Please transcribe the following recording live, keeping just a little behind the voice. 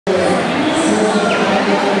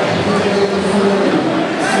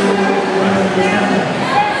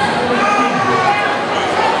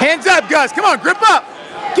Hands up, Gus. Come on, grip up.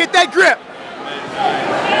 Get that grip.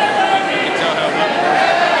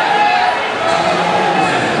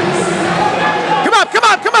 Come on, come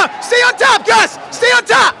on, come on. Stay on top, Gus. Stay on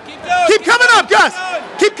top. Keep coming up, Gus.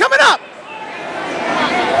 Keep coming up.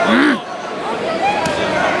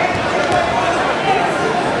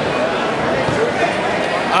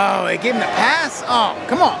 Oh, they gave him the pass? Oh,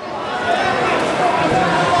 come on.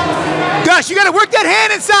 Gus, you got to work that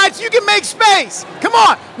hand inside so you can make space. Come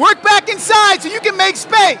on, work back inside so you can make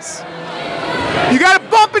space. You got to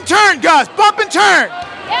bump and turn, Gus. Bump and turn.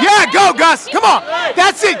 Yeah, go, Gus. Come on.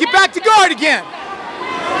 That's it. Get back to guard again.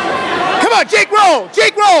 Come on, Jake, roll.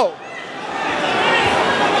 Jake, roll.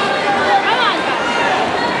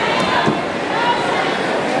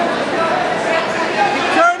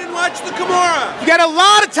 Turn and watch the Kimura. You got a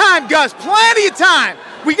lot of time, Gus. Plenty of time.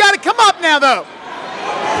 We got to come up now, though.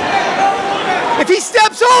 If he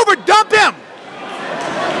steps over, dump him.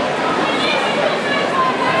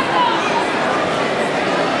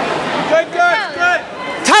 Good, good.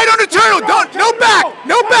 Tight on the turtle. Don't. No back.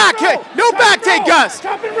 No back. Hey, no back take, Gus.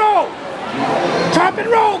 Chop and roll. Chop and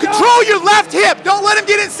roll, Gus. Control your left hip. Don't let him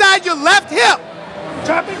get inside your left hip.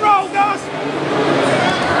 Chop and roll, Gus.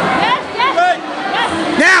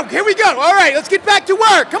 Now, here we go. All right, let's get back to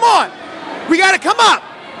work. Come on. We got to come up.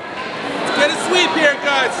 Let's get a sweep here,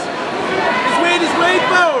 Gus. His weight is way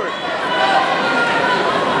forward.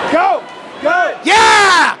 Go. Go.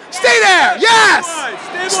 Yeah. Stay there. Yes.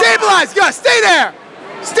 Stabilize. Stabilize, Gus. Stay there.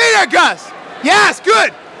 Stay there, Gus. Yes,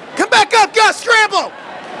 good. Come back up, Gus. Scramble.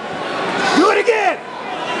 Do it again.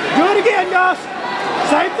 Do it again, Gus.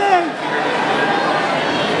 Same thing.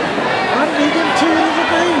 Why did he get 2 in the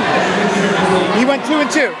game? He went 2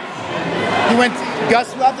 and 2. He went,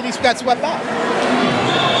 Gus left and he got swept out.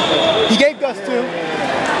 He gave Gus 2.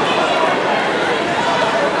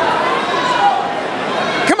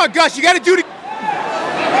 Come on, Gus, you got to do it.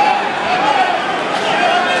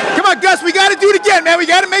 Come on, Gus, we got to do it again, man. We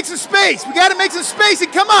got to make some space. We got to make some space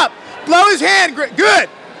and come up. Blow his hand. Good.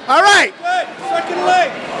 All right. Good. Second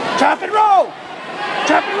leg. Chop and roll.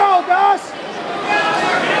 Chop and roll, Gus.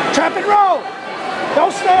 Chop and roll.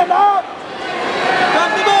 Don't stand up. Cut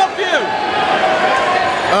them off you.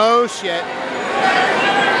 Oh, shit.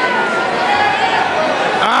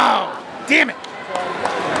 Oh, damn it.